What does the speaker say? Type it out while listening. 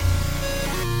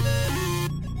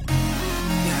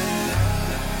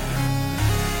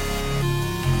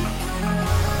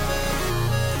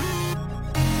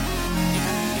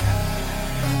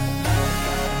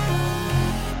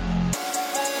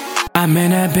I'm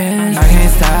in that benz, I can't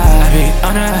stop. I be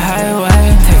on the highway,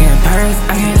 taking percs,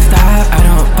 I can't stop. I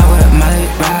don't fuck with my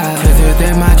ride, cause they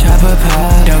my choppa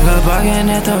pop. Don't go barkin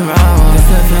at the wrong. It's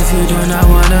the fence you do not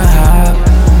wanna hop.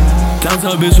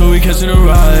 Downtown bitch when we catching a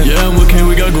ride. Yeah, I'm with Kain,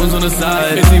 we got goons on the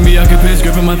side. Issey, miyake pitch,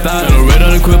 gripping my thigh. Got a red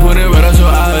on the clip, put it right out your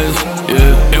eyes.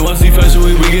 Yeah, NYC fashion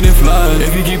week, we getting fly.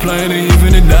 If you keep playing, then you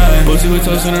finna die. Bossy with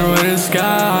toast in the right in the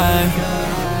sky.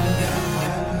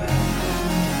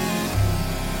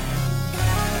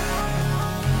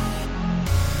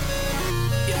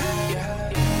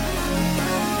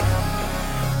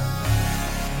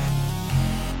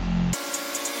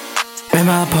 In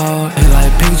my pole, it's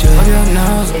like pictures of your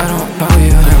nose, I don't bow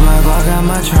you. Grab my glock out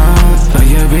my trunk, but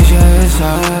your bitch, yeah, it's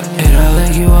up. It'll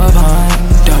link you up on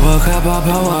double cup, I'll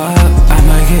pull up. I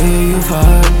might give you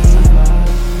fuck.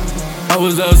 I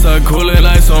was outside coolin,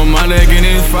 ice on my neck and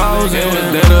it's frozen. It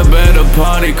was there to bed a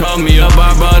party, called me up,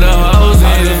 I brought the hose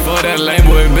in. For that lame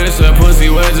boy bitch, that pussy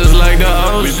wet just like the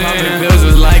ocean. We poppin' pills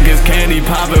just like it's candy,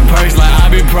 poppin' percs like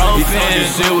ibuprofen. He talkin'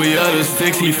 shit, we other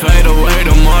sticks, he fade away,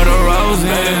 Demar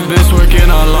DeRozan. Bitch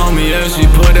working all on me, yeah, she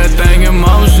put that thing in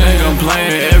motion. I'm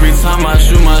playin' every time I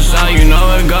shoot my shot, you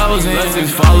know it goes in.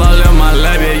 Blessings fall all in my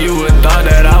lap, yeah, you would thought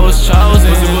that I was chosen.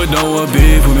 Pussy boy don't want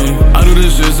beef with me, I do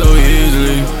this shit so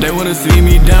easily. They wanna see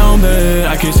me down bad,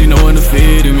 I can't see no one to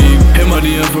feed me. Hit my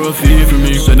DM for a feed for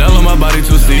me. Chanel on my body,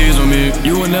 2 C's on me.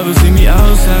 You will never see me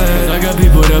outside, I got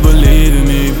people that believe in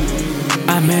me.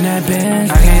 I'm in that benz,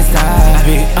 I can't stop. I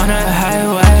be on the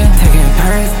highway, taking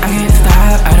percs, I can't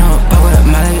stop. I don't fuck with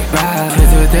my ride,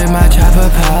 cause within my choppa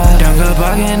pop. Don't go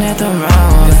barkin at the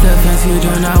wrong. It's the fence you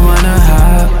do not wanna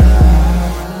hop.